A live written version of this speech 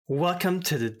Welcome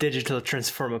to the Digital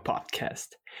Transformer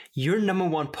Podcast, your number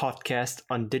one podcast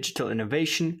on digital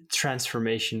innovation,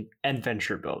 transformation, and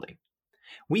venture building.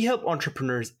 We help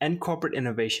entrepreneurs and corporate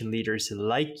innovation leaders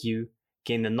like you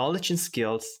gain the knowledge and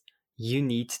skills you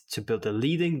need to build the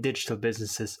leading digital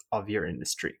businesses of your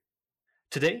industry.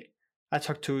 Today, I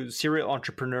talked to serial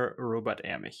entrepreneur Robert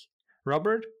Ermich.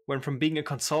 Robert went from being a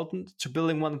consultant to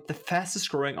building one of the fastest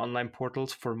growing online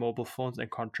portals for mobile phones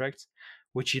and contracts,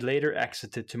 which he later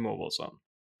exited to MobileZone.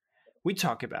 We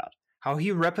talk about how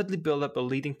he rapidly built up a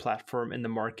leading platform in the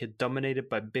market dominated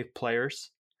by big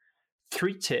players,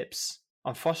 3 tips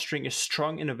on fostering a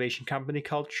strong innovation company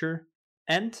culture,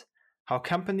 and how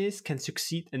companies can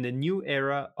succeed in the new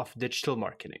era of digital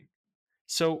marketing.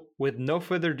 So, with no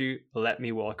further ado, let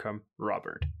me welcome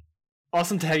Robert.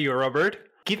 Awesome to have you, Robert.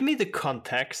 Give me the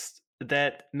context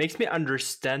that makes me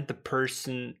understand the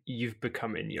person you've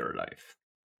become in your life.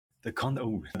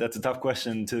 That's a tough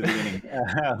question to the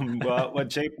beginning. Well,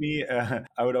 what shaped me,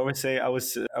 I would always say I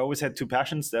always had 2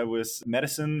 passions. That was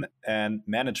medicine and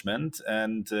management.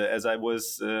 And as I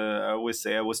always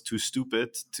say I was too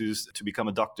stupid to become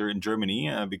a doctor in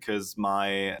Germany because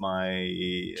my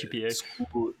GPA.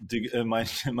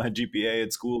 my GPA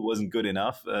at school wasn't good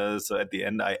enough. So at the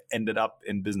end, I ended up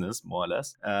in business, more or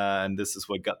less. And this is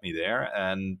what got me there.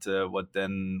 And what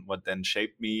then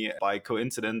shaped me. By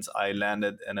coincidence, I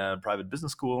landed in a private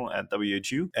business school at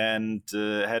WHU and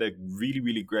had a really,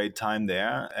 really great time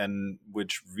there, and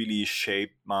which really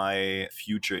shaped my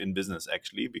future in business,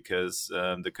 actually, because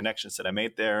the connections that I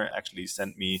made there actually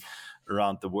sent me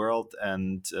around the world.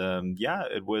 And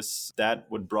it was that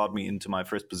what brought me into my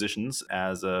first positions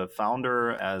as a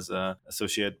founder, as an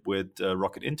associate with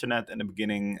Rocket Internet in the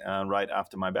beginning, right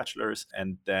after my bachelor's.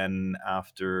 And then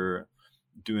after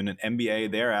doing an MBA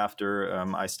thereafter,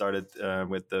 I started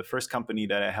with the first company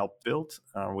that I helped build,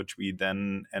 which we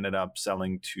then ended up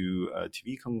selling to a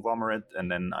TV conglomerate. And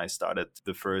then I started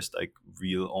the first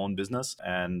real own business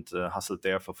and hustled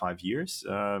there for 5 years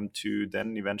to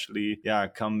then eventually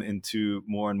come into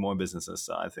more and more businesses.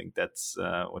 So I think that's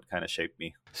what kind of shaped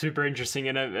me. Super interesting.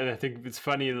 And I think it's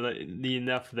funny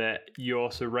enough that you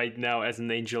also right now as an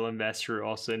angel investor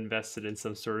also invested in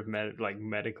some sort of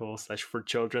medical / for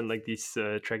children, like these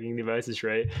tracking devices,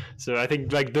 right? So I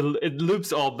think it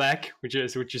loops all back, which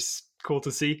is cool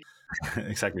to see.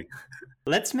 Exactly.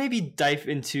 Let's maybe dive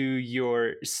into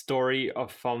your story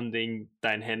of founding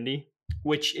Dein Handy,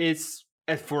 which is,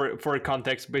 for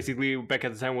context, basically back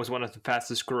at the time was one of the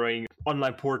fastest growing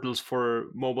online portals for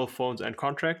mobile phones and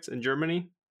contracts in Germany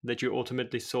that you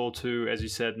ultimately sold to, as you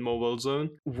said,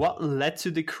 MobileZone. What led to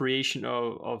the creation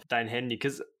of Dein Handy?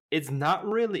 Because it's not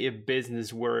really a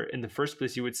business where in the first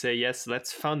place you would say, yes,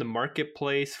 let's found a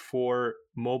marketplace for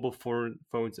mobile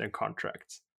phones and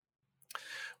contracts.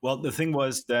 Well, the thing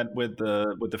was that with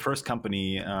the first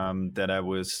company that I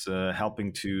was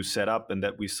helping to set up and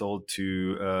that we sold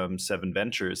to 7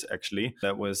 Ventures, actually,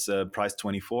 that was Price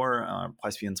 24,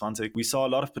 Price 24. We saw a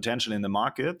lot of potential in the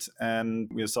market, and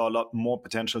we saw a lot more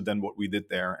potential than what we did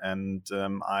there. And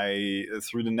I,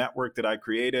 through the network that I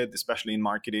created, especially in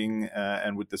marketing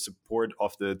and with the support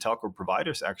of the telco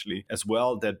providers, actually, as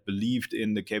well, that believed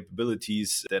in the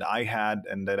capabilities that I had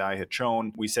and that I had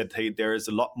shown, we said, hey, there is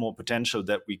a lot more potential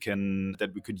that we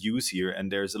could use here, and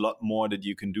there's a lot more that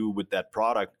you can do with that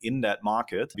product in that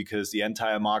market, because the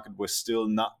entire market was still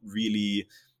not really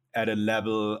at a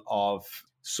level of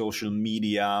social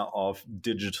media, of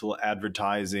digital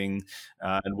advertising.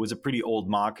 It was a pretty old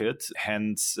market,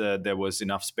 hence there was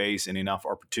enough space and enough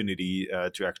opportunity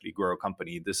to actually grow a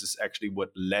company. This is actually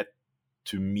what led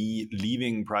to me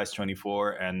leaving Price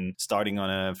 24 and starting on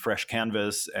a fresh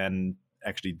canvas and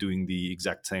actually doing the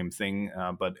exact same thing,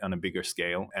 but on a bigger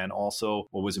scale. And also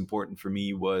what was important for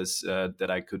me was that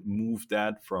I could move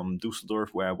that from Düsseldorf,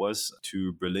 where I was,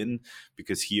 to Berlin,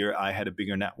 because here I had a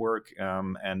bigger network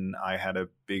and I had a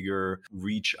bigger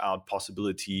reach out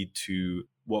possibility to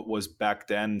what was back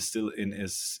then still in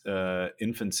its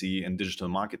infancy in digital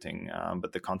marketing.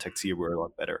 But the contacts here were a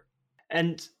lot better.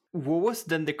 And what was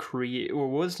then what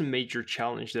was the major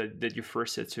challenge that you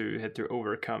first had to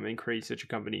overcome and create such a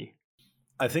company?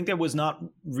 I think there was not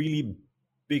really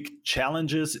big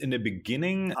challenges in the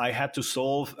beginning. I had to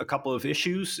solve a couple of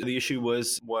issues. The issue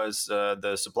was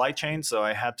the supply chain. So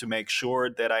I had to make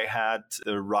sure that I had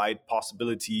the right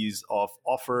possibilities of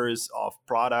offers, of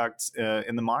products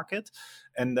in the market,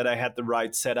 and that I had the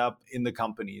right setup in the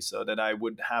company so that I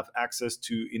would have access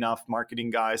to enough marketing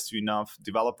guys, to enough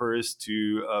developers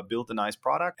to build a nice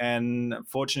product. And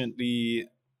fortunately,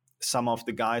 some of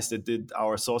the guys that did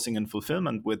our sourcing and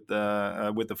fulfillment with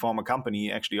the former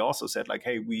company actually also said, like,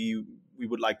 hey, we we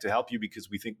would like to help you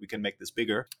because we think we can make this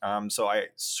bigger. So I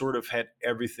sort of had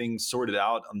everything sorted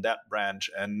out on that branch.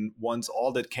 And once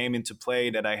all that came into play,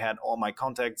 that I had all my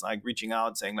contacts like reaching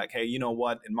out saying like, hey, you know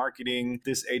what, in marketing,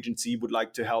 this agency would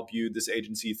like to help you. This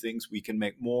agency thinks we can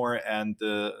make more. And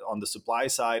on the supply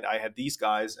side, I had these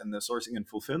guys in the sourcing and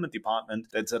fulfillment department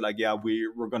that said like, yeah,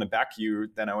 we're going to back you.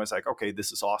 Then I was like, okay,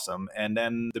 this is awesome. And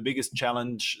then the biggest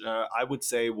challenge I would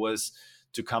say was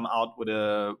to come out with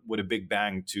a big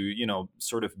bang, to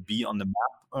sort of be on the map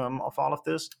of all of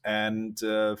this. And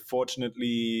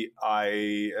fortunately,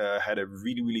 I had a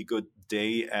really, really good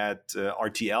day at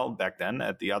RTL back then,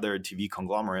 at the other TV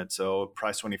conglomerate. So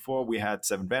Price 24, we had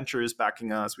 7 Ventures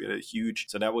backing us. We had a huge,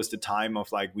 so that was the time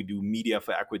of like, we do media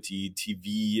for equity,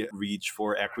 TV reach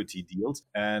for equity deals.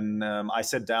 And I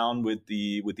sat down with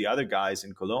the other guys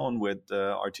in Cologne with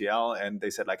RTL, and they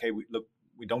said like, hey, look,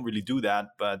 we don't really do that,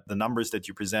 but the numbers that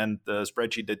you present, the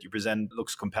spreadsheet that you present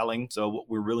looks compelling. So what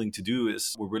we're willing to do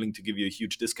is we're willing to give you a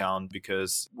huge discount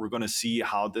because we're going to see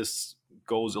how this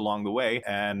goes along the way.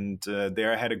 And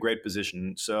there I had a great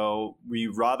position. So we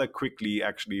rather quickly,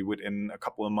 actually within a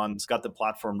couple of months, got the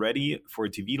platform ready for a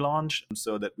TV launch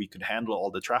so that we could handle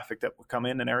all the traffic that would come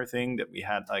in and everything, that we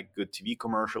had like good TV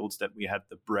commercials, that we had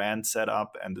the brand set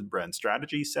up and the brand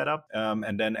strategy set up.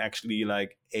 And then actually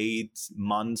like 8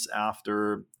 months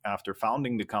after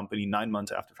founding the company, 9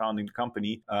 months after founding the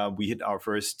company, we hit our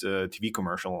first TV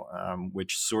commercial,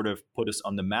 which sort of put us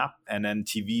on the map. And then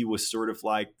TV was sort of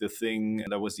like the thing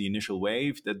that was the initial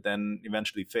wave that then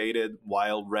eventually faded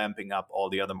while ramping up all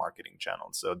the other marketing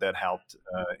channels. So that helped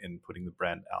in putting the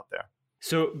brand out there.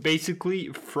 So basically,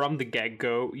 from the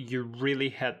get-go, you really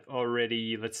had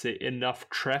already, let's say, enough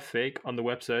traffic on the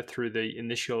website through the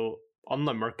initial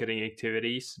online marketing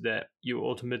activities that you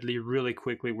ultimately really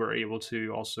quickly were able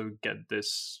to also get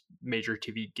this major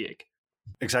TV gig.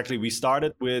 Exactly. We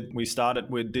started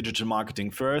with digital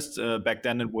marketing first. Back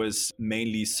then, it was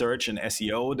mainly search and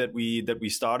SEO that we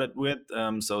started with.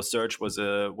 So search was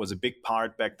a big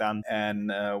part back then,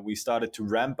 and we started to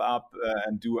ramp up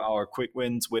and do our quick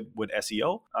wins with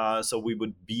SEO. So we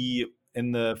would be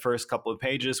in the first couple of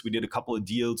pages. We did a couple of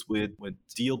deals with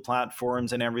deal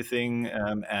platforms and everything,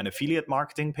 and affiliate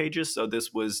marketing pages. So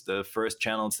this was the first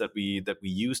channels that we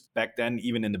used back then.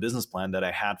 Even in the business plan that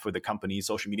I had for the company,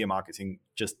 social media marketing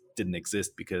just didn't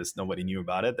exist because nobody knew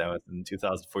about it. That was in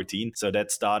 2014. So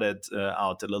that started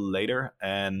out a little later.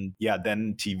 And yeah,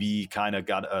 then TV kind of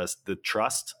got us the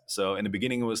trust. So in the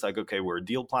beginning, it was like, okay, we're a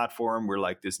deal platform. We're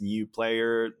like this new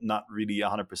player, not really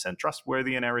 100%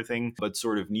 trustworthy and everything, but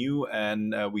sort of new.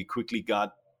 And we quickly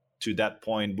got to that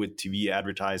point with TV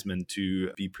advertisement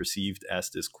to be perceived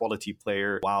as this quality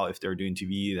player. Wow, if they're doing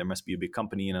TV, there must be a big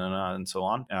company and so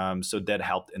on. So that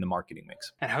helped in the marketing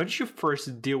mix. And how did you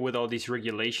first deal with all these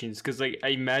regulations? Because like I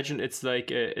imagine it's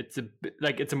like it's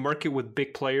a market with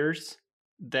big players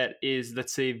that is,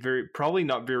 let's say, probably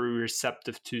not very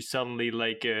receptive to suddenly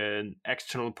like an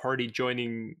external party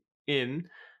joining in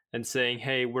and saying,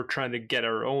 hey, we're trying to get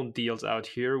our own deals out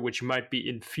here, which might be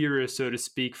inferior, so to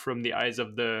speak, from the eyes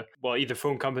of the, well, either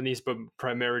phone companies, but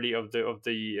primarily of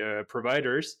the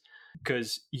providers,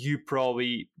 because you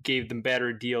probably gave them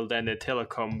better deal than a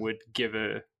telecom would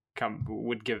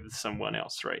give someone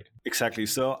else, right? Exactly.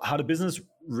 So how the business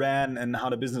ran and how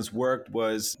the business worked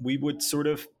was we would sort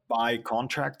of buy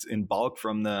contracts in bulk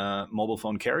from the mobile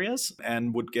phone carriers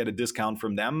and would get a discount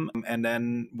from them. And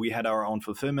then we had our own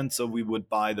fulfillment. So we would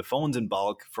buy the phones in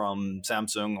bulk from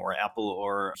Samsung or Apple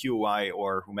or Huawei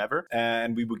or whomever,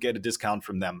 and we would get a discount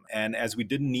from them. And as we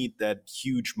didn't need that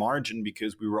huge margin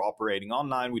because we were operating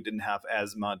online, we didn't have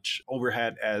as much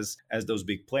overhead as those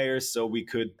big players. So we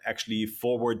could actually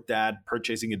forward that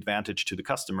purchasing advantage to the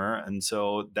customer. And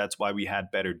so that's why we had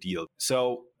better deals.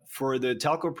 So for the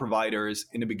telco providers,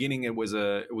 in the beginning, it was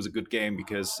a good game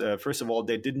because first of all,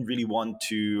 they didn't really want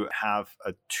to have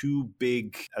a too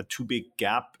big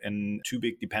gap and too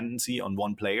big dependency on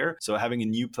one player. So having a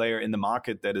new player in the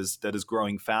market that is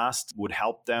growing fast would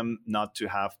help them not to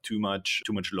have too much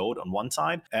load on one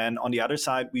side. And on the other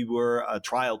side, we were a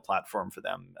trial platform for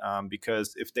them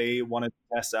because if they wanted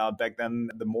to test out, back then,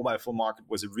 the mobile phone market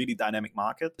was a really dynamic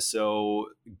market. So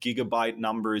gigabyte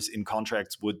numbers in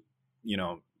contracts would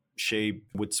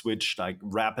switch like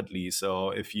rapidly. So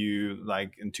if you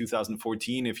like in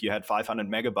 2014, if you had 500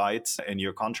 megabytes in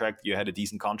your contract, you had a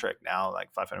decent contract. Now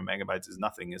like 500 megabytes is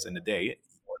nothing, is in a day.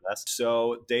 less.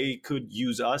 So they could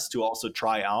use us to also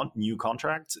try out new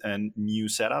contracts and new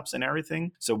setups and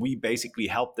everything. So we basically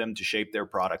helped them to shape their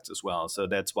products as well. So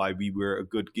that's why we were a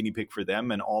good guinea pig for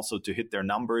them. And also to hit their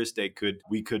numbers,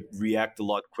 we could react a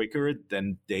lot quicker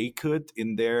than they could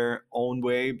in their own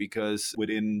way, because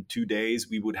within 2 days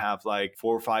we would have like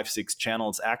 4, 5, 6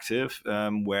 channels active,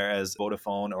 whereas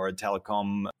Vodafone or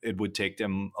Telecom, it would take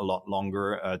them a lot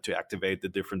longer to activate the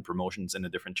different promotions in the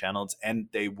different channels, and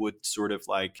they would sort of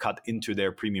like cut into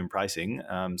their premium pricing.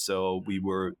 So we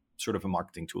were sort of a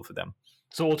marketing tool for them.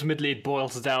 So ultimately, it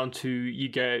boils down to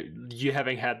you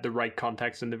having had the right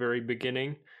contacts in the very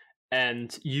beginning,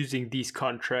 and using these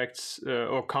contracts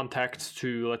or contacts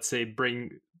to, let's say,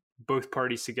 bring both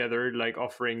parties together, like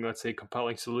offering, let's say,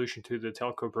 compelling solution to the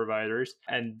telco providers,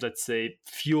 and let's say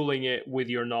fueling it with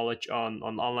your knowledge on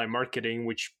online marketing,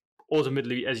 which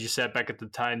ultimately, as you said back at the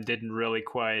time, didn't really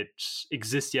quite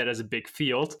exist yet as a big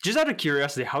field. Just out of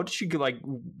curiosity, how did you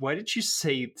why did you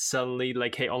say suddenly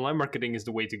like, hey, online marketing is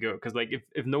the way to go? Because like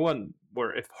if no one,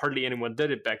 or if hardly anyone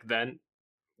did it back then,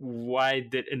 why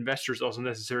did investors also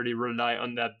necessarily rely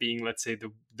on that being, let's say,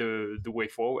 the way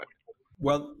forward?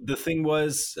 Well, the thing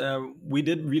was, we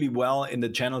did really well in the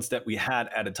channels that we had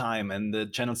at a time. And the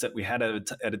channels that we had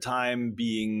at a time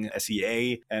being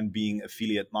SEA and being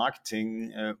affiliate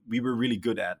marketing, we were really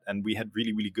good at. And we had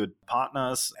really, really good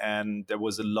partners. And there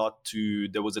was a lot to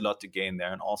gain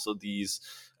there. And also these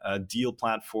deal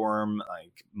platform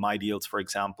like My Deals, for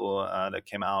example, that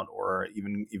came out, or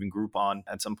even Groupon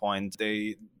at some point,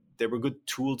 they were good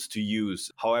tools to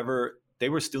use. However, they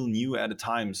were still new at the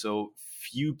time. So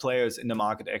few players in the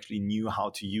market actually knew how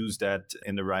to use that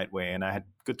in the right way. And I had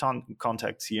good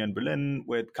contacts here in Berlin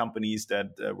with companies that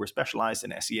were specialized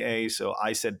in SEA. So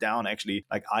I sat down, actually,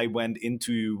 like I went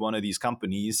into one of these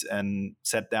companies and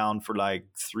sat down for like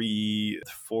 3-4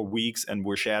 weeks and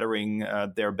were shadowing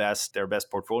their best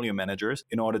portfolio managers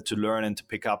in order to learn and to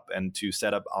pick up and to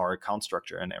set up our account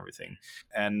structure and everything.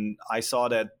 And I saw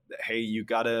that, hey, you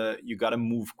gotta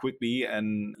move quickly,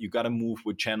 and you gotta move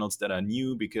with channels that are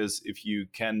new, because if you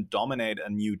can dominate a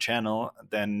new channel,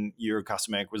 then your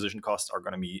customer acquisition costs are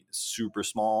going to be super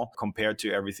small compared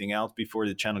to everything else before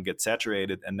the channel gets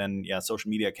saturated. And then social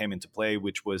media came into play,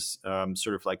 which was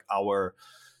sort of like our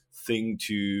thing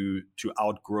to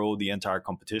outgrow the entire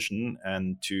competition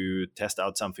and to test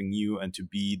out something new and to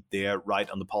be there right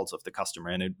on the pulse of the customer.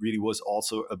 And it really was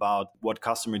also about what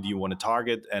customer do you want to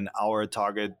target, and our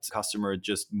target customer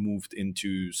just moved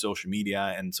into social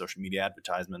media, and social media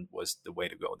advertisement was the way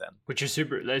to go then. Which is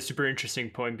that's a super interesting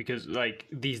point, because like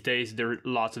these days there are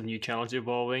lots of new channels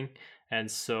evolving, and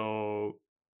so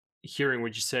hearing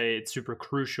what you say, it's super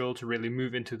crucial to really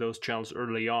move into those channels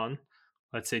early on,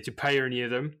 let's say to pioneer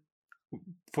them,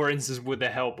 for instance, with the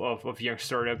help of young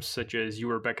startups such as you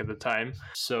were back at the time,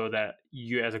 so that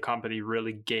you as a company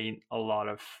really gain a lot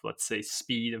of, let's say,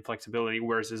 speed and flexibility,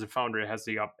 whereas as a founder it has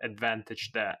the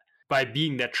advantage that by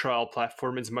being that trial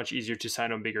platform, it's much easier to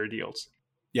sign on bigger deals.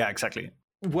 Yeah, exactly.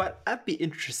 What I'd be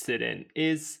interested in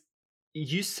is,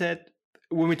 you said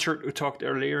when we talked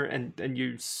earlier, and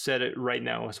you said it right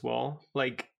now as well,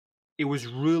 like it was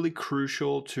really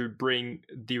crucial to bring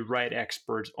the right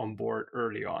experts on board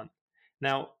early on.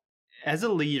 Now, as a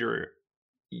leader,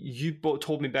 you both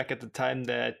told me back at the time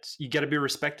that you got to be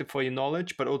respected for your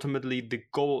knowledge, but ultimately the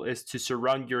goal is to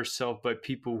surround yourself by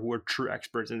people who are true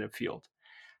experts in the field.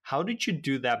 How did you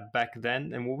do that back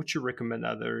then, and what would you recommend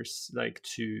others like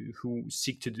to who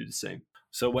seek to do the same?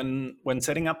 So when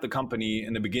setting up the company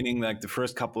in the beginning, like the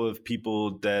first couple of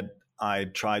people that I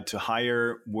tried to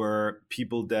hire were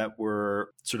people that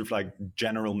were sort of like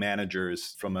general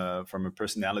managers from a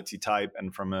personality type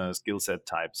and from a skill set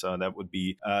type. So that would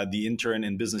be the intern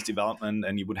in business development,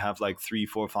 and you would have like 3,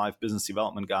 4, 5 business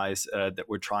development guys that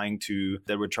were trying to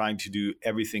do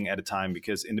everything at a time.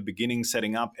 Because in the beginning,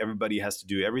 setting up, everybody has to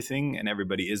do everything, and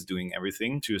everybody is doing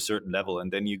everything to a certain level.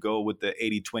 And then you go with the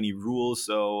 80-20 rule.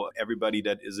 So everybody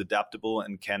that is adaptable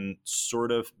and can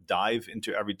sort of dive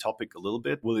into every topic a little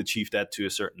bit will achieve that to a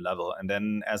certain level. And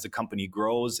then as the company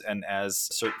grows and as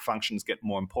certain functions get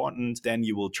more important, then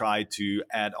you will try to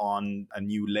add on a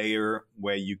new layer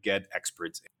where you get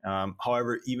experts.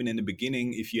 However, even in the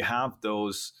beginning, if you have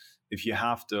those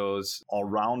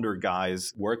all-rounder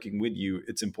guys working with you,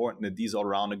 it's important that these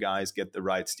all-rounder guys get the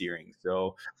right steering.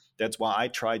 So that's why I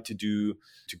tried to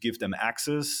give them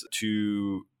access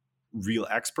to real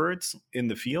experts in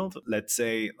the field. Let's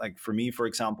say, like for me, for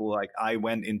example, like I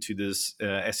went into this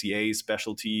SEA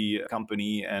specialty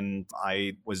company and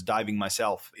I was diving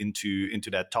myself into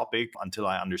that topic until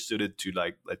I understood it to,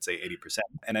 like, let's say 80%.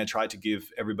 And I tried to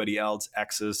give everybody else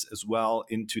access as well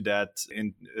into that,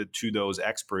 to those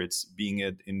experts, being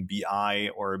it in BI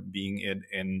or being it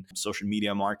in social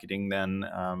media marketing then,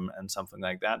 and something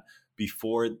like that,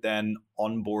 before then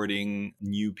onboarding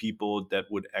new people that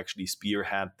would actually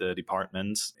spearhead the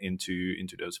departments into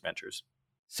those ventures.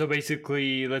 So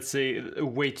basically, let's say a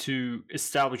way to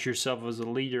establish yourself as a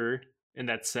leader in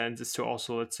that sense is to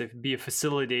also, let's say, be a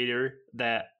facilitator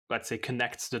that, let's say,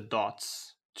 connects the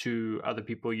dots to other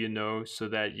people you know, so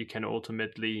that you can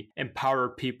ultimately empower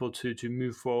people to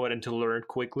move forward and to learn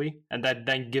quickly. And that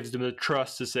then gives them the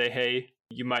trust to say, hey,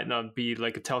 you might not be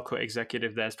like a telco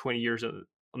executive that has 20 years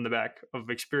on the back of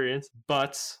experience,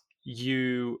 but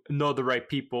you know the right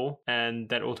people, and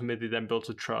that ultimately then builds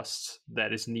a trust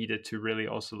that is needed to really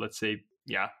also, let's say,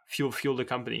 fuel the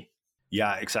company.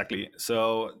 Yeah, exactly.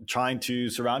 So trying to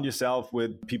surround yourself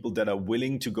with people that are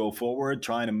willing to go forward,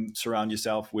 trying to surround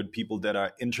yourself with people that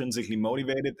are intrinsically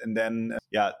motivated, and then,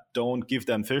 don't give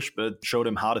them fish, but show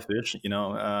them how to fish,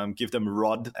 give them a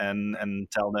rod and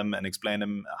tell them and explain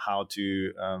them how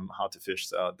to fish.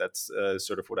 So that's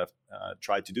sort of what I've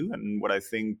tried to do, and what I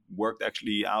think worked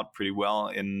actually out pretty well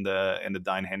in the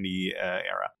Dine Handy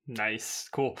era. Nice,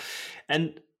 cool.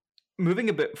 And moving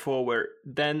a bit forward,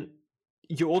 then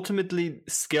you ultimately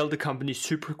scaled the company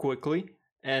super quickly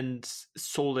and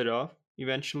sold it off,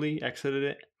 eventually exited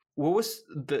it. Was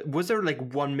there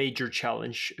like one major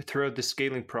challenge throughout the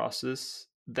scaling process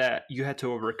that you had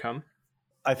to overcome?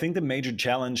 I think the major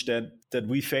challenge that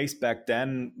we faced back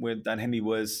then with Dan Handy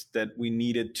was that we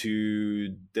needed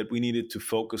to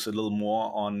focus a little more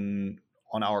on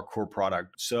our core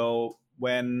product. So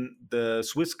when the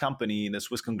Swiss company, the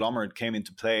Swiss conglomerate came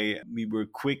into play, we were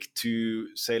quick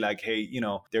to say, like, hey,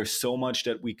 there's so much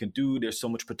that we can do. There's so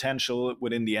much potential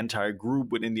within the entire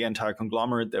group, within the entire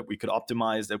conglomerate that we could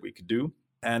optimize, that we could do.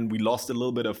 And we lost a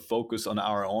little bit of focus on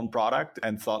our own product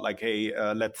and thought, like, hey,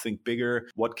 let's think bigger.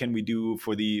 What can we do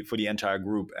for the entire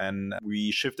group? And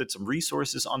we shifted some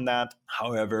resources on that.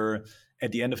 However,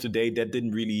 at the end of the day, that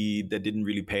didn't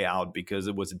really pay out, because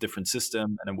it was a different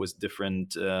system and it was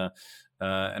different.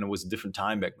 And it was a different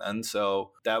time back then. So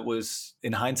that was,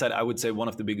 in hindsight, I would say, one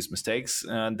of the biggest mistakes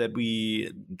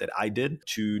that I did,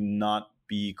 to not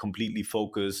be completely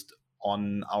focused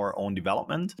on our own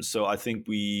development. So I think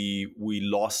we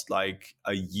lost like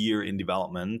a year in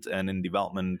development and in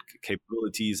development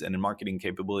capabilities and in marketing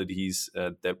capabilities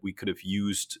that we could have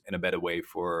used in a better way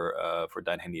for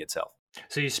Dine Handy itself.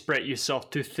 So you spread yourself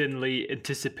too thinly,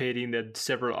 anticipating that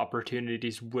several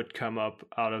opportunities would come up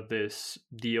out of this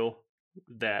deal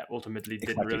that ultimately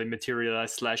didn't really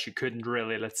materialize, / you couldn't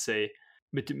really, let's say,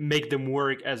 make them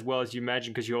work as well as you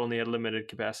imagined, because you only had limited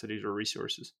capacities or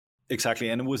resources. Exactly.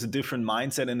 And it was a different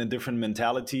mindset and a different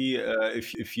mentality.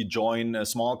 If you join a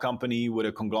small company with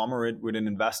a conglomerate, with an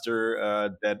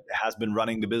investor that has been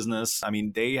running the business, I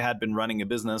mean, they had been running a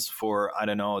business for,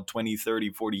 20, 30,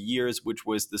 40 years, which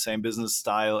was the same business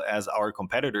style as our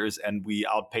competitors. And we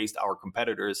outpaced our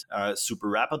competitors super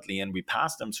rapidly, and we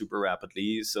passed them super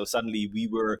rapidly. So suddenly we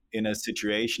were in a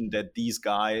situation that these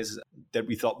guys, that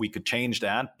we thought we could change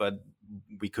that, but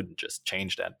we couldn't just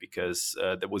change that, because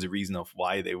there was a reason of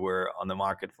why they were on the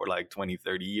market for like 20,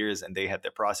 30 years, and they had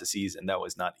their processes, and that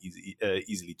was not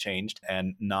easily changed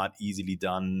and not easily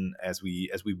done as we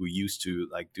were used to,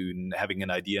 like having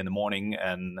an idea in the morning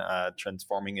and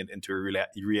transforming it into a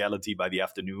reality by the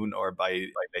afternoon or by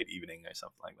late evening or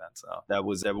something like that. So that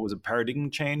was a paradigm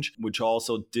change, which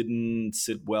also didn't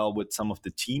sit well with some of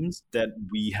the teams that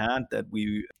we had that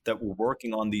were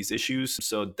working on these issues.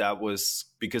 So that was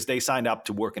because they signed up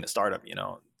to work in a startup,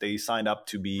 they signed up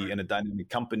to be in a dynamic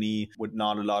company with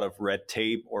not a lot of red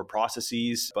tape or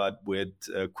processes, but with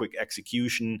quick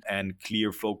execution and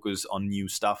clear focus on new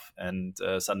stuff. And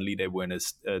suddenly they were in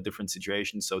a different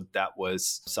situation. So that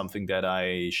was something that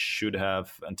I should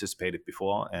have anticipated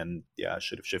before, and I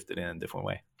should have shifted in a different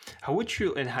way. How would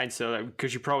you, in hindsight,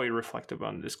 because you probably reflected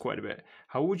on this quite a bit,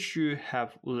 how would you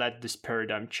have led this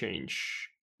paradigm change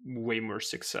way more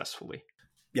successfully?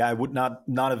 I would not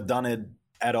have done it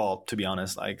at all, to be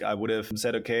honest. Like, I would have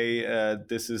said, okay,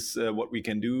 this is what we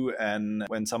can do. And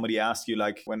when somebody asks you,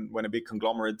 like when a big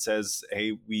conglomerate says,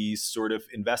 hey, we sort of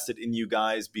invested in you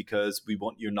guys because we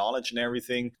want your knowledge and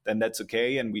everything, then that's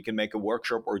okay. And we can make a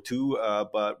workshop or two,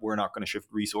 but we're not going to shift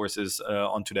resources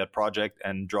onto that project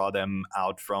and draw them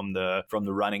out from the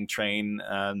running train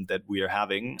that we are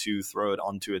having to throw it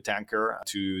onto a tanker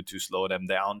to slow them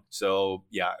down. So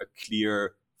yeah, a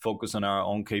clear focus on our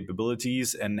own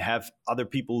capabilities and have other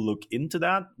people look into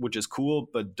that, which is cool,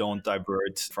 but don't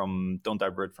divert from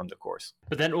the course.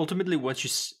 But then ultimately, once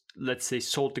you let's say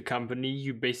sold the company,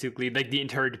 you basically, like, the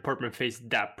entire department faced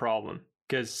that problem,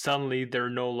 because suddenly they're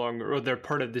no longer, or they're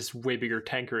part of this way bigger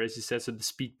tanker, as you said, so the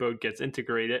speedboat gets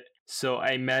integrated. So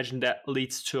I imagine that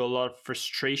leads to a lot of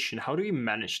frustration. How do you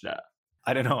manage that?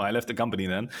 I don't know. I left the company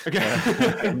then, Okay.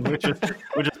 which is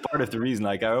part of the reason.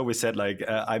 Like, I always said, like,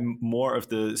 I'm more of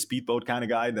the speedboat kind of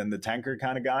guy than the tanker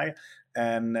kind of guy.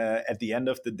 And at the end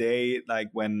of the day, like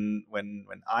when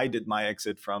I did my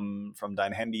exit from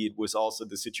Dine Handy, it was also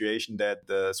the situation that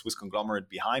the Swiss conglomerate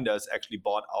behind us actually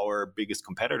bought our biggest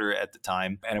competitor at the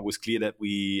time, and it was clear that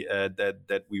we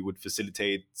that we would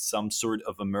facilitate some sort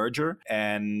of a merger,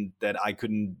 and that I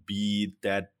couldn't be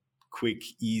that quick,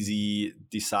 easy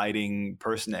deciding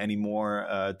person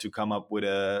anymore to come up with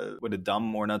a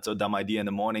dumb or not so dumb idea in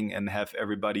the morning and have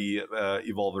everybody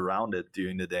evolve around it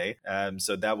during the day.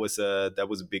 So that was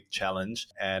a big challenge,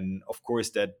 and of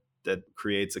course that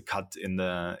creates a cut in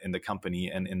the company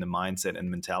and in the mindset and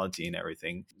mentality and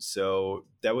everything. So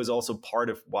that was also part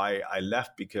of why I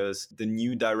left, because the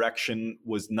new direction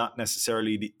was not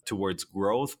necessarily towards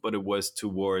growth, but it was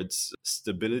towards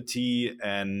stability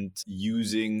and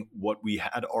using what we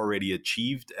had already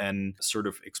achieved and sort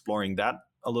of exploring that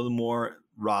a little more,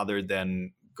 rather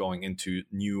than going into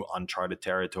new uncharted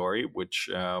territory, which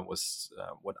was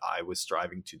what I was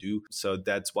striving to do. So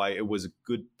that's why it was a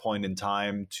good point in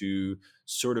time to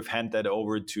sort of hand that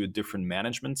over to a different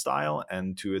management style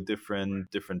and to a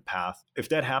different path. If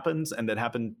that happens, and that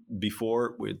happened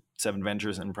before with 7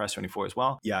 Ventures and Press 24 as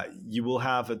well, yeah, you will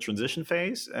have a transition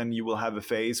phase, and you will have a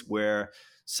phase where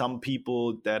some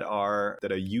people that are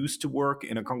used to work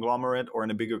in a conglomerate or in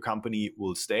a bigger company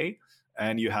will stay.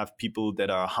 And you have people that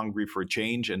are hungry for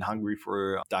change and hungry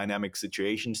for dynamic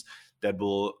situations that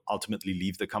will ultimately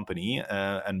leave the company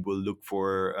and will look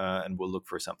for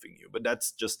something new. But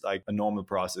that's just like a normal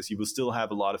process. You will still have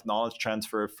a lot of knowledge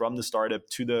transfer from the startup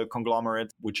to the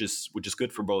conglomerate, which is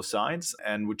good for both sides,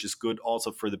 and which is good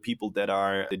also for the people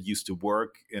that used to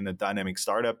work in a dynamic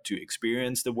startup to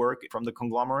experience the work from the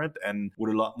conglomerate and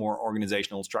with a lot more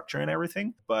organizational structure and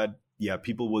everything. But yeah,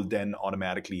 people will then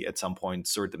automatically at some point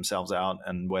sort themselves out,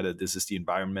 and whether this is the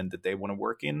environment that they want to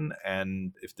work in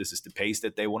and if this is the pace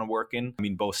that they want to work in. I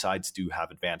mean, both sides do have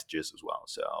advantages as well.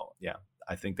 So yeah,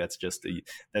 I think that's just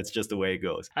the way it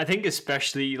goes. I think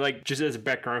especially, like, just as a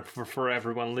background for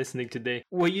everyone listening today,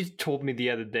 what you told me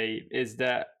the other day is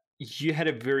that you had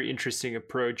a very interesting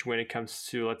approach when it comes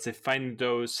to, let's say, finding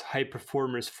those high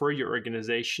performers for your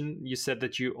organization. You said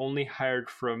that you only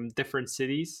hired from different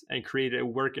cities and created a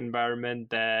work environment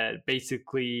that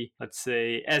basically, let's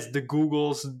say, as the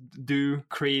Googles do,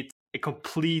 create a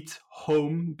complete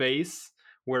home base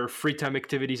where free time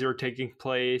activities are taking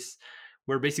place,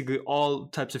 where basically all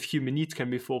types of human needs can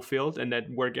be fulfilled in that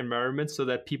work environment, so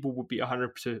that people would be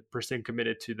 100%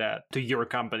 committed to that, to your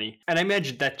company. And I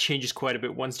imagine that changes quite a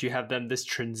bit once you have then this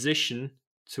transition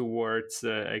towards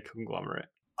a conglomerate.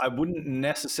 I wouldn't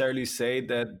necessarily say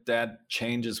that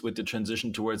changes with the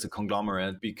transition towards a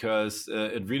conglomerate, because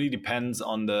it really depends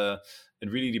on the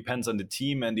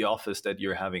team and the office that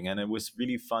you're having. And it was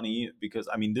really funny because,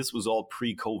 I mean, this was all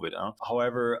pre-COVID.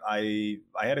 However, I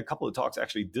had a couple of talks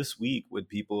actually this week with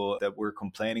people that were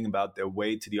complaining about their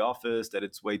way to the office, that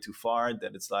it's way too far,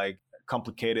 that it's like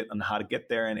complicated on how to get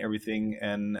there and everything.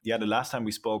 And yeah, the last time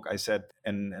we spoke, I said,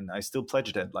 and I still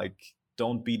pledged it, like,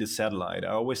 don't be the satellite. I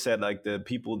always said, like, the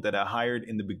people that I hired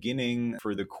in the beginning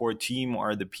for the core team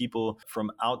are the people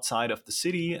from outside of the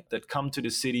city that come to the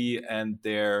city, and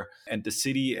the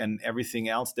city and everything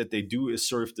else that they do is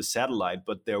sort of the satellite,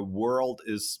 but their world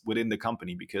is within the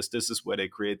company, because this is where they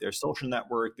create their social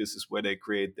network, this is where they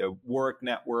create their work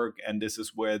network, and this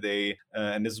is where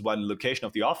and this is why the location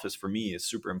of the office for me is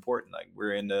super important. Like,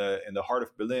 we're in the heart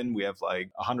of Berlin. We have like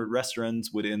 100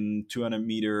 restaurants within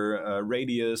 200-meter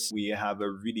radius. We have a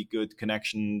really good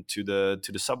connection to the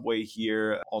subway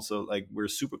here. Also, like, we're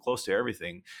super close to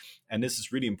everything, and this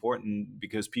is really important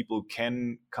because people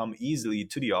can come easily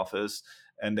to the office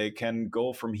and they can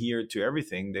go from here to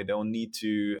everything. They don't need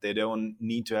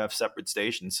to have separate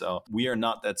stations. So we are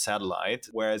not that satellite.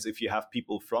 Whereas if you have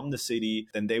people from the city,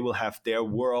 then they will have their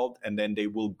world, and then they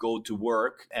will go to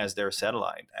work as their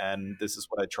satellite. And this is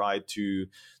what I try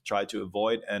to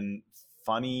avoid. And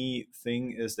funny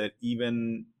thing is that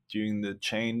even during the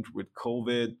change with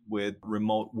COVID, with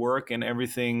remote work and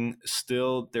everything,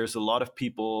 still there's a lot of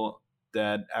people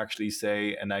that actually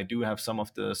say, and I do have some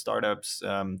of the startups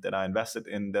that I invested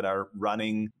in that are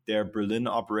running their Berlin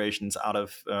operations out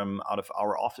of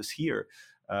our office here.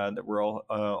 That we're all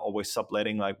always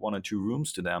subletting like 1 or 2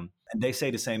 rooms to them, and they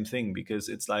say the same thing, because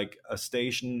it's like a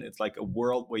station, it's like a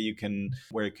world where you can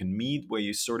meet, where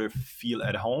you sort of feel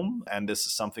at home. And this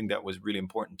is something that was really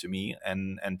important to me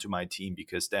and to my team,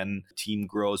 because then the team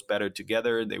grows better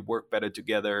together, they work better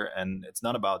together, and it's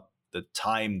not about the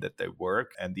time that they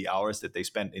work and the hours that they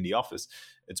spend in the office.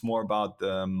 It's more about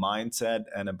the mindset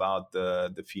and about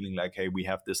the feeling like, hey, we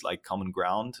have this like common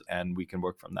ground and we can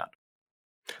work from that.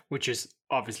 Which is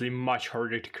obviously much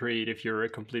harder to create if you're a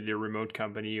completely remote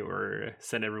company or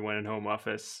send everyone in home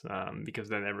office, because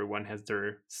then everyone has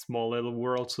their small little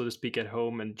world, so to speak, at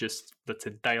home and just, let's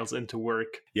say, dials into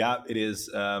work. Yeah, it is.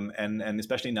 And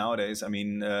especially nowadays, I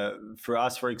mean, for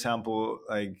us, for example,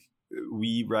 like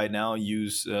we right now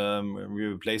use we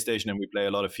have a PlayStation and we play a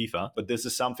lot of FIFA. But this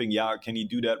is something, yeah, can you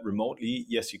do that remotely?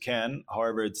 Yes, you can.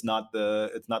 However, it's not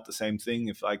the same thing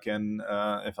if I can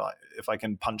if I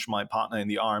can punch my partner in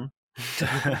the arm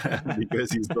because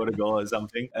he's got a goal or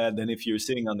something. Then if you're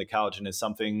sitting on the couch and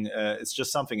it's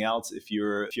just something else. If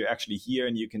you're actually here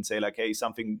and you can say like, hey,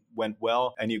 something went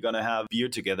well, and you're gonna have beer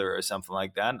together or something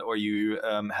like that, or you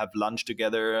have lunch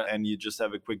together and you just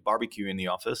have a quick barbecue in the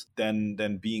office, then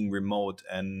being remote.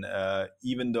 And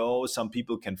even though some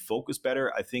people can focus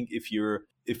better, I think if you're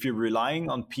relying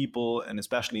on people, and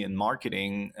especially in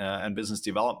marketing and business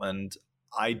development,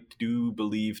 I do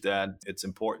believe that it's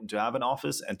important to have an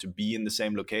office and to be in the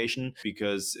same location,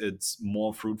 because it's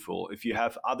more fruitful. If you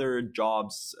have other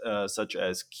jobs such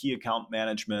as key account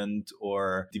management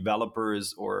or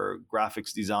developers or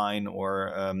graphics design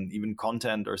or even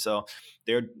content or so,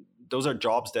 those are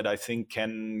jobs that I think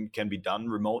can be done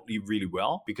remotely really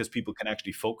well, because people can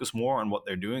actually focus more on what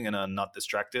they're doing and are not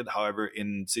distracted. However,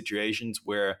 in situations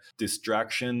where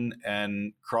distraction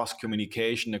and cross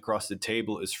communication across the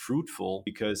table is fruitful,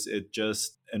 because it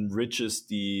just enriches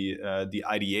the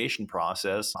ideation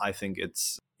process, I think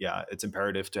it's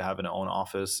imperative to have an own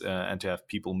office and to have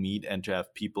people meet and to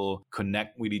have people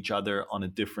connect with each other on a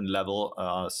different level,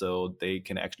 so they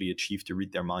can actually achieve to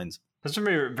read their minds. That's a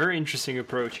very, very interesting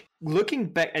approach. Looking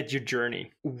back at your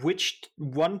journey, which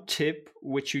one tip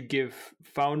would you give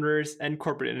founders and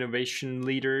corporate innovation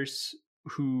leaders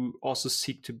who also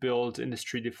seek to build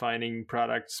industry-defining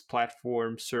products,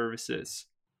 platforms, services?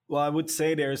 Well, I would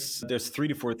say there's 3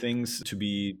 to 4 things to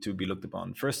be looked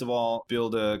upon. First of all,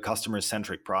 build a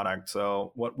customer-centric product.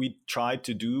 So what we tried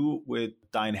to do with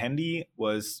Dine Handy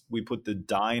was we put the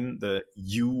Dine, the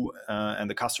you, and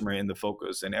the customer in the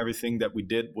focus, and everything that we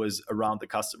did was around the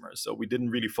customer. So we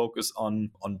didn't really focus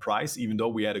on price, even though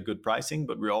we had a good pricing,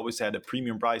 but we always had a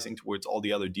premium pricing towards all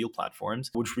the other deal platforms,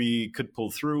 which we could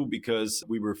pull through because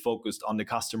we were focused on the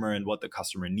customer and what the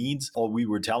customer needs, or we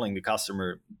were telling the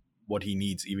customer what he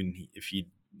needs, even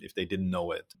if they didn't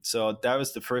know it. So that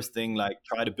was the first thing, like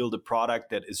try to build a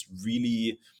product that is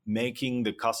really making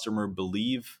the customer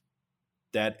believe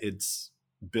that it's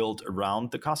built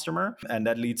around the customer. And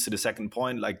that leads to the second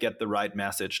point, like get the right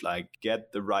message, like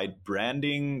get the right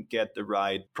branding, get the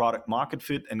right product market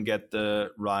fit, and get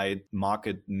the right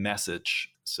market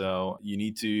message. So you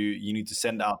need to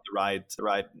send out the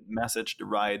right message, the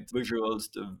right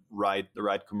visuals, the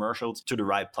right commercials to the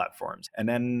right platforms. And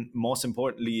then most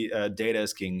importantly, data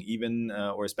is king. Even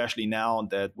or especially now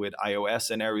that with iOS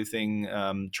and everything,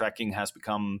 tracking has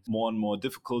become more and more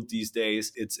difficult these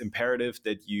days. It's imperative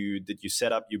that you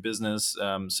set up your business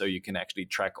so you can actually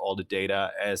track all the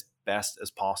data as best as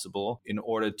possible in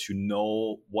order to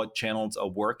know what channels are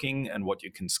working and what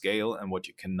you can scale and what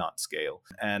you cannot scale.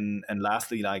 And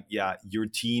lastly, like, yeah, your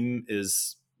team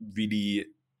is really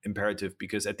imperative,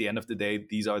 because at the end of the day,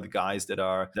 these are the guys that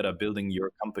are building your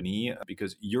company,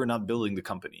 because you're not building the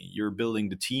company, you're building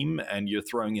the team and you're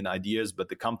throwing in ideas, but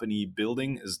the company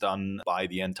building is done by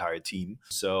the entire team.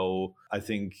 So I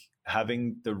think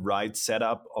having the right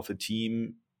setup of a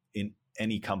team in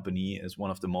any company is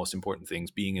one of the most important things,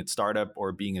 being it startup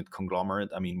or being it conglomerate.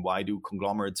 I mean, why do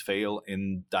conglomerates fail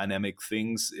in dynamic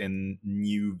things, in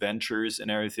new ventures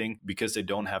and everything? Because they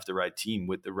don't have the right team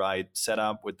with the right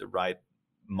setup, with the right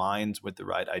minds with the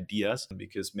right ideas,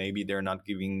 because maybe they're not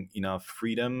giving enough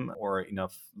freedom or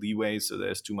enough leeway, so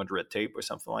there's too much red tape or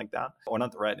something like that, or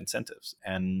not the right incentives.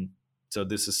 And so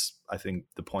this is, I think,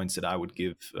 the points that I would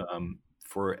give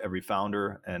for every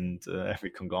founder and every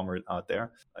conglomerate out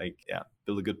there. Like, yeah,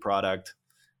 build a good product,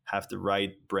 have the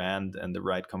right brand and the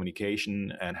right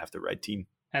communication, and have the right team.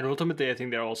 And ultimately, I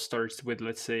think that all starts with,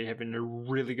 let's say, having a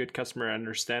really good customer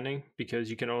understanding, because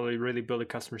you can only really build a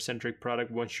customer-centric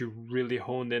product once you really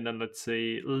honed in and, let's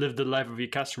say, live the life of your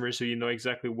customers, so you know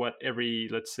exactly what every,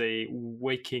 let's say,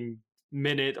 waking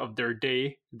minute of their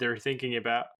day they're thinking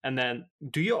about. And then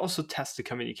do you also test the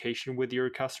communication with your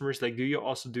customers? Like, do you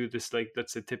also do this, like,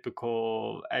 let's say,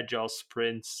 typical agile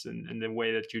sprints, and the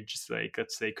way that you just, like,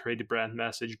 let's say, create a brand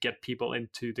message, get people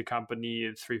into the company,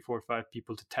 3 4 5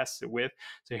 people to test it with,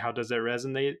 say, how does that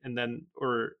resonate? And then,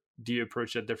 or do you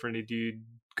approach that differently? Do you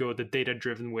go the data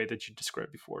driven way that you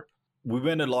described before? We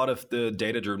went a lot of the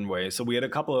data-driven way. So we had a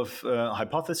couple of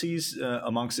hypotheses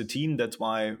amongst the team. That's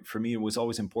why, for me, it was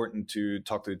always important to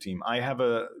talk to the team. I have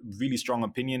a really strong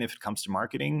opinion if it comes to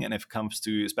marketing, and if it comes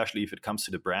to, especially if it comes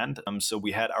to the brand. So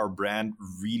we had our brand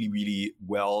really, really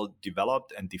well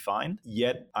developed and defined.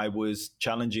 Yet I was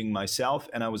challenging myself,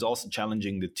 and I was also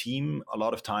challenging the team a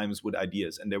lot of times with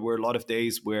ideas. And there were a lot of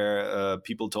days where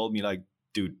people told me, like,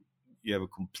 dude, you have a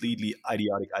completely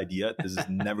idiotic idea. This is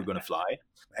never going to fly.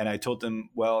 And I told them,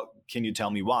 well, can you tell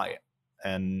me why?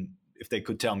 And if they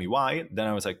could tell me why, then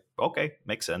I was like, okay,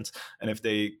 makes sense. And if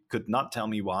they could not tell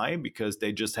me why, because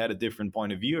they just had a different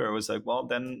point of view, I was like, well,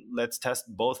 then let's test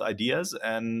both ideas,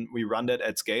 and we run that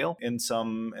at scale in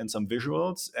some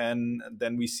visuals, and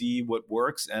then we see what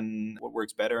works and what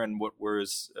works better and what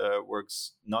works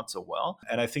not so well.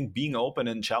 And I think being open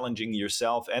and challenging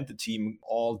yourself and the team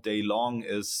all day long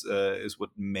is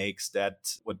what makes that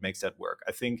work.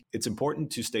 I think it's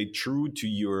important to stay true to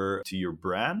your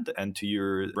brand and to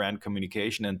your brand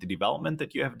communication and the development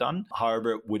that you have done.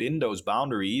 However, within those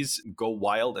boundaries, go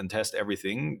wild and test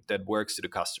everything that works to the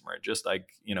customer. Just like,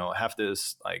 have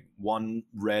this like one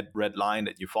red line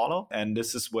that you follow. And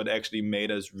this is what actually made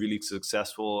us really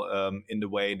successful in the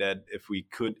way that if we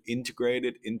could integrate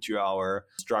it into our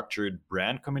structured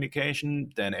brand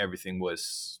communication, then everything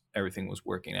was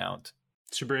working out.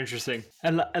 Super interesting.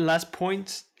 And last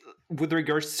point, with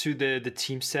regards to the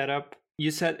team setup, you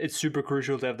said it's super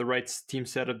crucial to have the right team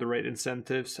setup, the right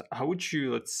incentives. How would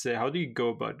you, let's say, how do you go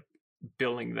about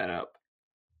building that up?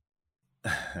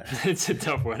 It's a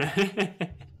tough one.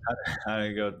 How do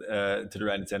I go to the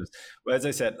right incentives? Well, as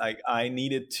I said, like, I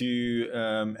needed to,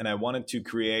 and I wanted to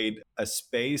create a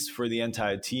space for the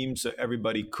entire team, so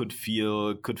everybody could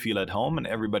feel at home, and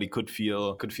everybody could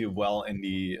feel well in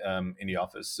the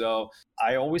office. So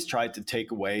I always tried to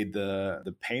take away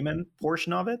the payment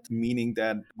portion of it, meaning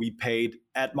that we paid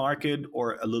at market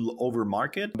or a little over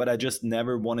market, but I just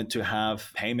never wanted to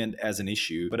have payment as an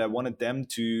issue. But I wanted them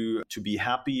to be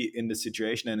happy in the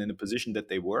situation and in the position that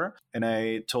they were. And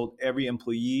I told every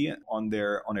employee on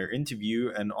their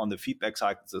interview and on the feedback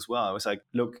cycles as well, I was like,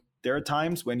 look, there are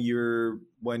times when you're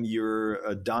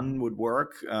done with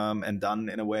work and done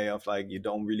in a way of like you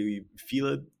don't really feel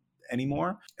it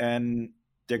anymore. And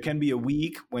there can be a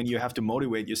week when you have to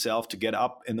motivate yourself to get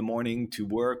up in the morning to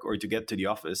work or to get to the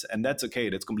office. And that's okay.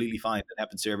 That's completely fine. That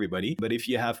happens to everybody. But if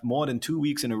you have more than 2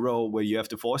 weeks in a row where you have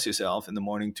to force yourself in the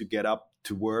morning to get up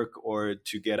to work or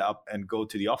to get up and go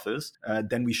to the office,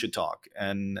 then we should talk.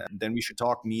 And then we should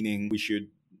talk, meaning we should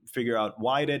figure out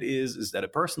why that is. Is that a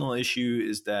personal issue?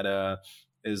 Is that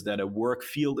a work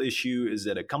field issue? Is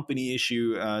that a company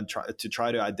issue?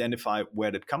 Try to identify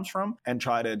where that comes from and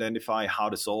try to identify how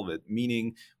to solve it.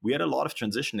 Meaning, we had a lot of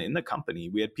transition in the company.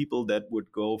 We had people that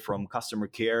would go from customer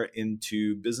care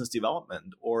into business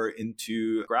development or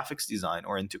into graphics design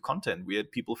or into content. We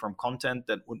had people from content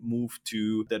that would move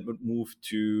to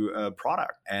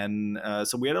product. And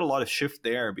so we had a lot of shift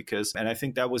there and I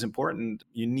think that was important.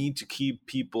 You need to keep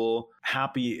people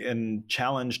happy and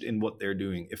challenged in what they're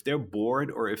doing. If they're bored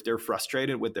or if they're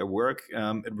frustrated with their work,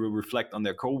 it will reflect on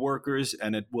their coworkers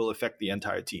and it will affect the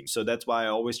entire team. So that's why I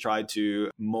always try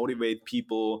to motivate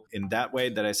people in that way,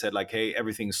 that I said, like, hey,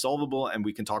 everything's solvable and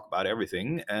we can talk about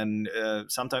everything. And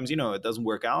sometimes, it doesn't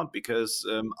work out because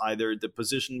either the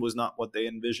position was not what they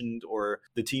envisioned, or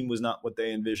the team was not what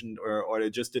they envisioned, or they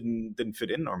just didn't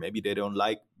fit in, or maybe they don't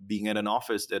like being at an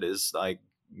office that is like,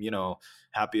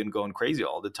 happy and going crazy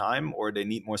all the time, or they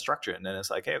need more structure. And then it's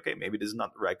like, hey, okay, maybe this is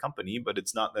not the right company. But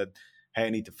it's not that, hey, I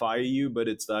need to fire you, but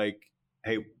it's like,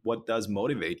 hey, what does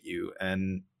motivate you?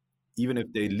 And even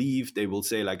if they leave, they will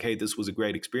say like, hey, this was a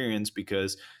great experience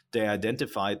because they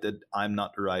identified that I'm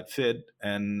not the right fit,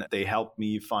 and they helped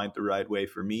me find the right way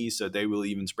for me. So they will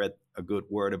even spread a good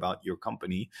word about your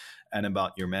company and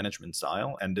about your management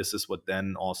style. And this is what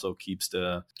then also keeps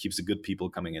the good people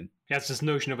coming in. Yeah, it's this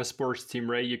notion of a sports team,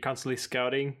 right? You're constantly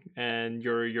scouting, and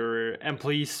your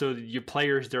employees, so your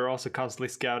players, they're also constantly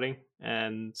scouting,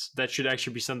 and that should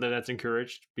actually be something that's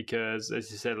encouraged because, as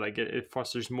you said, like it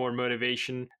fosters more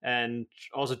motivation and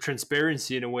also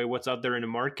transparency in a way what's out there in the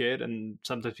market. And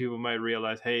sometimes people might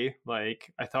realize, hey,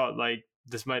 like I thought like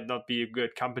this might not be a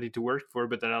good company to work for,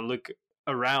 but then I look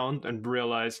around and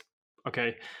realize,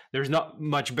 okay, there's not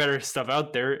much better stuff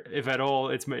out there. If at all,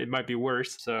 it might be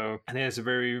worse. So I think it's a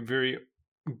very, very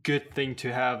good thing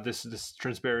to have this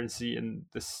transparency and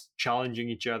this challenging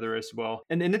each other as well.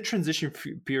 And in the transition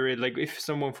period, like if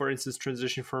someone, for instance,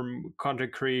 transition from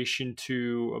content creation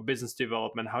to a business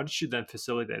development, how did you then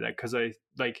facilitate that? Because I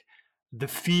like the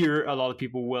fear a lot of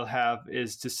people will have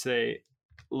is to say,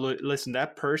 listen,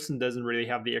 that person doesn't really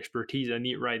have the expertise I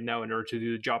need right now in order to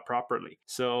do the job properly.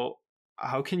 So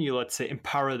how can you, let's say,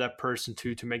 empower that person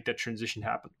to make that transition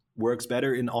happen? Works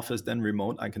better in office than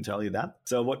remote, I can tell you that.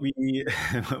 So what we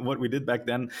what we did back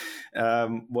then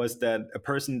was that a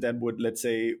person that would, let's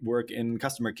say, work in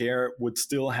customer care would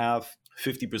still have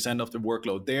 50% of the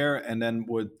workload there, and then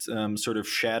would sort of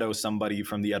shadow somebody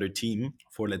from the other team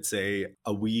for, let's say,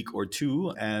 a week or two,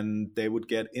 and they would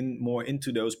get in more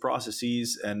into those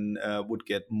processes and would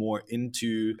get more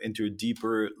into a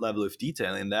deeper level of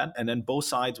detail in that. And then both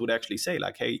sides would actually say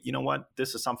like, hey, you know what,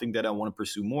 this is something that I want to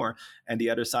pursue more. And the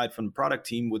other side from the product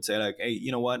team would say like, hey,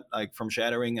 you know what, like from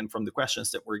shadowing and from the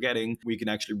questions that we're getting, we can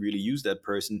actually really use that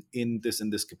person in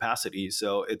this capacity.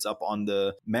 So it's up on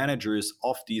the managers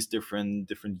of these different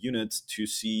units to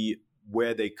see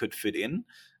where they could fit in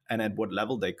and at what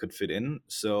level they could fit in.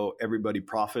 So everybody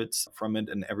profits from it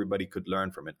and everybody could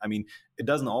learn from it. I mean, it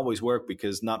doesn't always work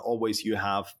because not always you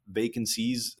have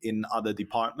vacancies in other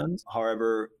departments.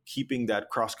 However, keeping that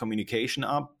cross communication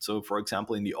up. So for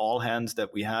example, in the all hands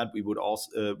that we had, we would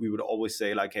always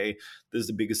say like, hey, this is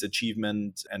the biggest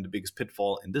achievement and the biggest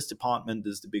pitfall in this department.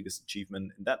 This is the biggest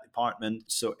achievement in that department.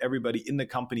 So everybody in the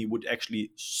company would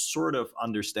actually sort of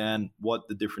understand what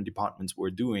the different departments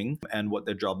were doing and what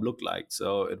their job looked like.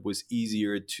 So it was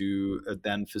easier to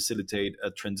then facilitate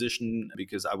a transition,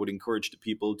 because I would encourage the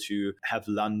people to have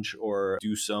lunch or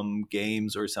do some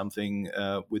games or something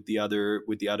with the other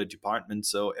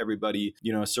departments. So everybody,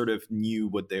 sort of knew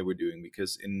what they were doing,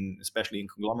 because especially in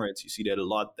conglomerates, you see that a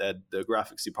lot, that the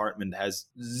graphics department has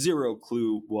zero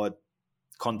clue what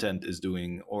content is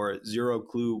doing or zero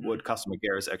clue what customer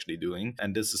care is actually doing.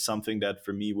 And this is something that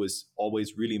for me was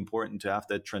always really important, to have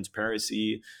that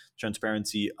transparency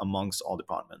amongst all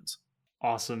departments.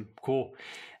 Awesome. Cool.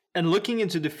 And looking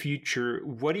into the future,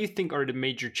 what do you think are the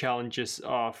major challenges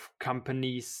of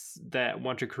companies that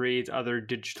want to create other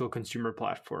digital consumer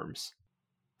platforms?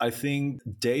 I think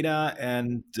data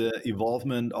and the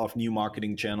evolvement of new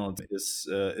marketing channels is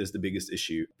the biggest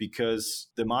issue, because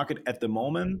the market at the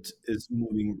moment is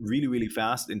moving really, really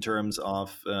fast in terms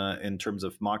of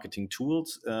marketing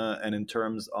tools and in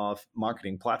terms of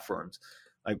marketing platforms.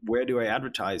 Like, where do I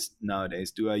advertise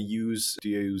nowadays? Do I use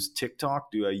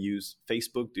TikTok? Do I use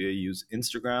Facebook? Do I use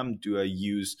Instagram? Do I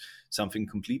use something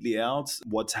completely else?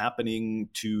 What's happening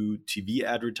to TV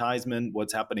advertisement?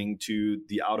 What's happening to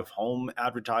the out-of-home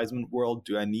advertisement world?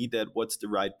 Do I need that? What's the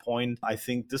right point? I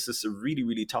think this is a really,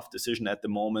 really tough decision at the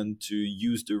moment, to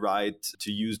use the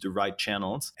right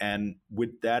channels. And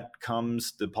with that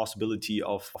comes the possibility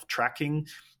of tracking.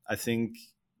 I think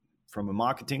from a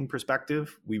marketing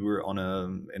perspective, we were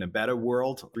in a better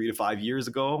world 3 to 5 years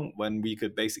ago, when we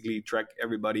could basically track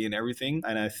everybody and everything.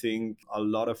 And I think a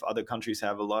lot of other countries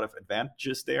have a lot of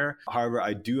advantages there. However,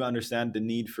 I do understand the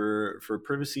need for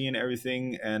privacy and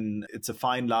everything. And it's a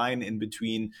fine line in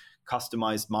between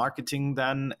customized marketing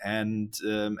then and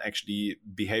actually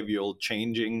behavioral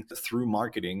changing through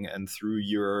marketing and through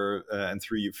your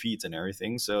feeds and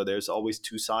everything. So there's always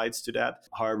two sides to that.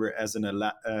 However, as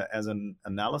an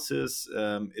analysis,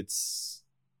 it's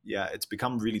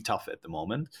become really tough at the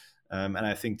moment. And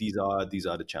I think these are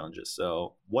the challenges.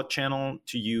 So what channel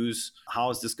to use?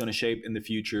 How is this going to shape in the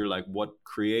future? Like, what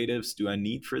creatives do I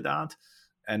need for that?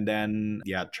 And then,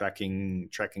 tracking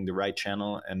the right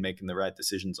channel and making the right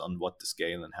decisions on what to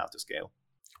scale and how to scale.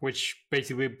 Which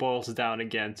basically boils down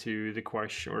again to the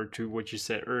question, or to what you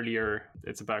said earlier.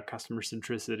 It's about customer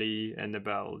centricity and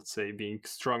about, let's say, being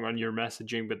strong on your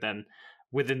messaging, but then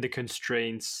within the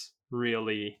constraints,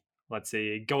 really, let's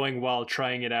say, going well,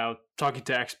 trying it out, talking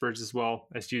to experts as well,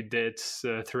 as you did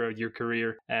throughout your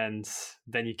career, and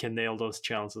then you can nail those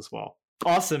channels as well.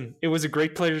 Awesome. It was a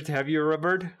great pleasure to have you,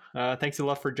 Robert. Thanks a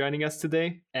lot for joining us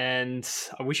today. And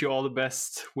I wish you all the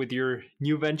best with your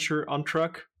new venture on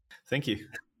truck. Thank you.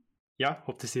 Yeah,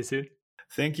 hope to see you soon.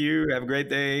 Thank you. Have a great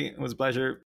day. It was a pleasure.